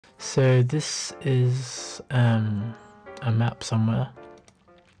So this is a map somewhere.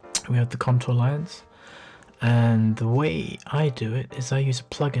 We have the contour lines, and the way I do it is I use a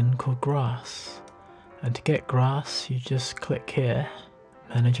plugin called Grass. And to get Grass, you just click here,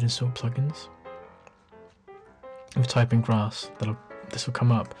 manage and install plugins. If you type in Grass, this will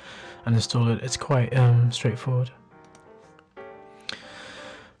come up, and install it. It's quite straightforward.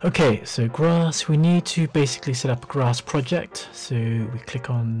 Okay, so Grass, we need to basically set up a Grass project. So we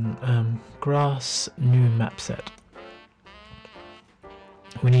click on Grass, new map set.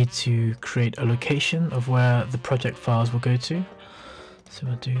 We need to create a location of where the project files will go to. So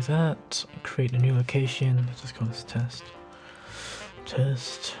we'll do that, create a new location. Let's just call this test.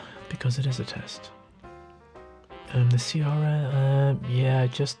 Test, because it is a test. The CRL, yeah,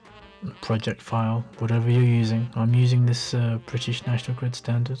 just project file, whatever you're using. I'm using this British National Grid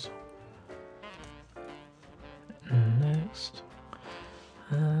standard. Next,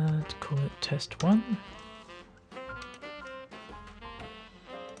 let's call it test 1.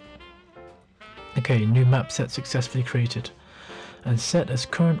 Okay, new map set successfully created and set as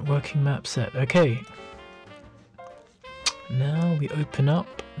current working map set. Okay, now we open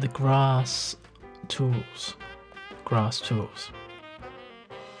up the Grass tools.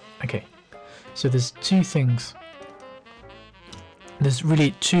 Okay, so there's two things. There's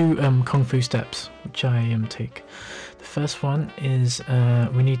really two Kung Fu steps which I take. The first one is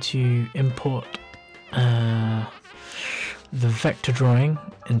we need to import the vector drawing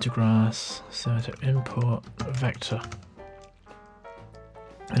into Grass. So to import vector,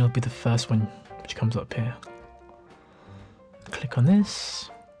 it'll be the first one which comes up here. Click on this,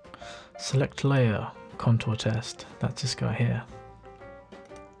 select layer, contour test. That's this guy here.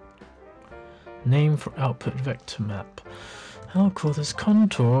 Name for output vector map. I'll call this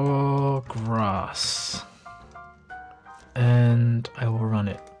contour Grass, and I will run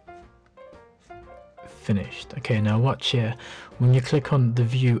it. Finished. Okay, now watch here. When you click on the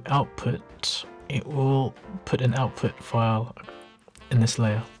view output, it will put an output file in this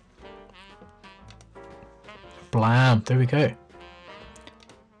layer. Blam! There we go.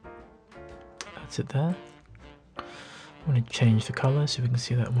 That's it there. I want to change the color so we can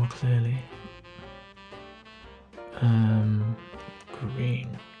see that more clearly.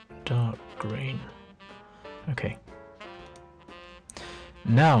 Green, dark green. Okay.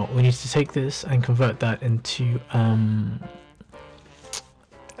 Now we need to take this and convert that into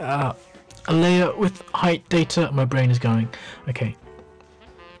a layer with height data. My brain is going. Okay.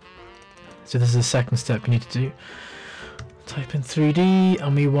 So this is the second step we need to do. Type in 3D,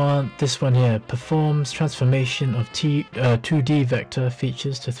 and we want this one here. Performs transformation of 2D vector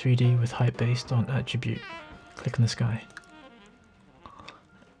features to 3D with height based on attribute. Click on this guy.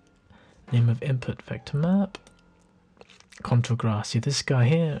 Name of input vector map. Contour Grass. See, this guy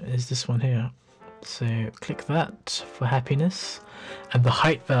here is this one here. So click that for happiness, and the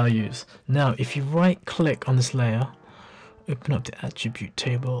height values. Now if you right click on this layer, open up the attribute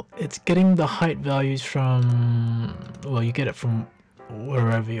table, it's getting the height values from, well, you get it from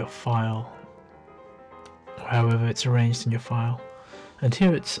wherever your file, however it's arranged in your file. And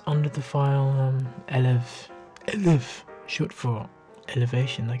here it's under the file elev, short for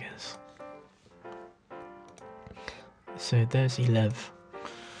elevation, I guess. So there's 11,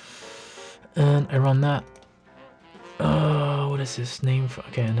 and I run that. What is this name for?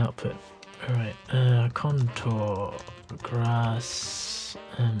 Okay, an output. All right, contour Grass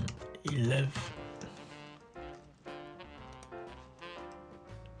 11.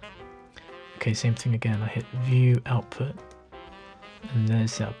 Okay, same thing again. I hit view output, and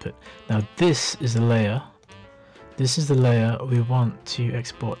there's the output. Now this is the layer. This is the layer we want to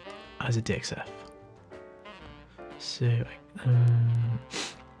export as a DXF. So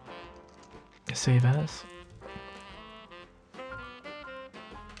save as.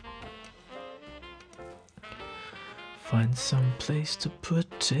 Find some place to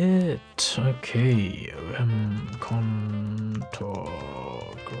put it. Okay, contour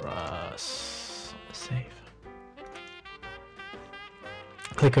Grass. Save.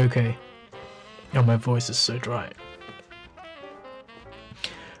 Click OK. Oh, my voice is so dry.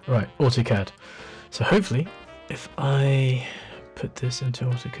 Right, AutoCAD. So hopefully, if I put this into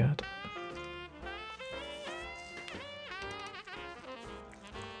AutoCAD,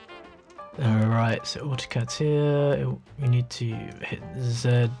 alright, so AutoCAD's here. We need to hit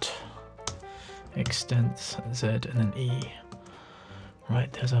Z, extents Z, and then E.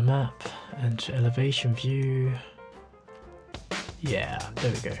 Right, there's our map, and elevation view. Yeah,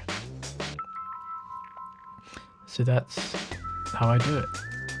 there we go. So that's how I do it.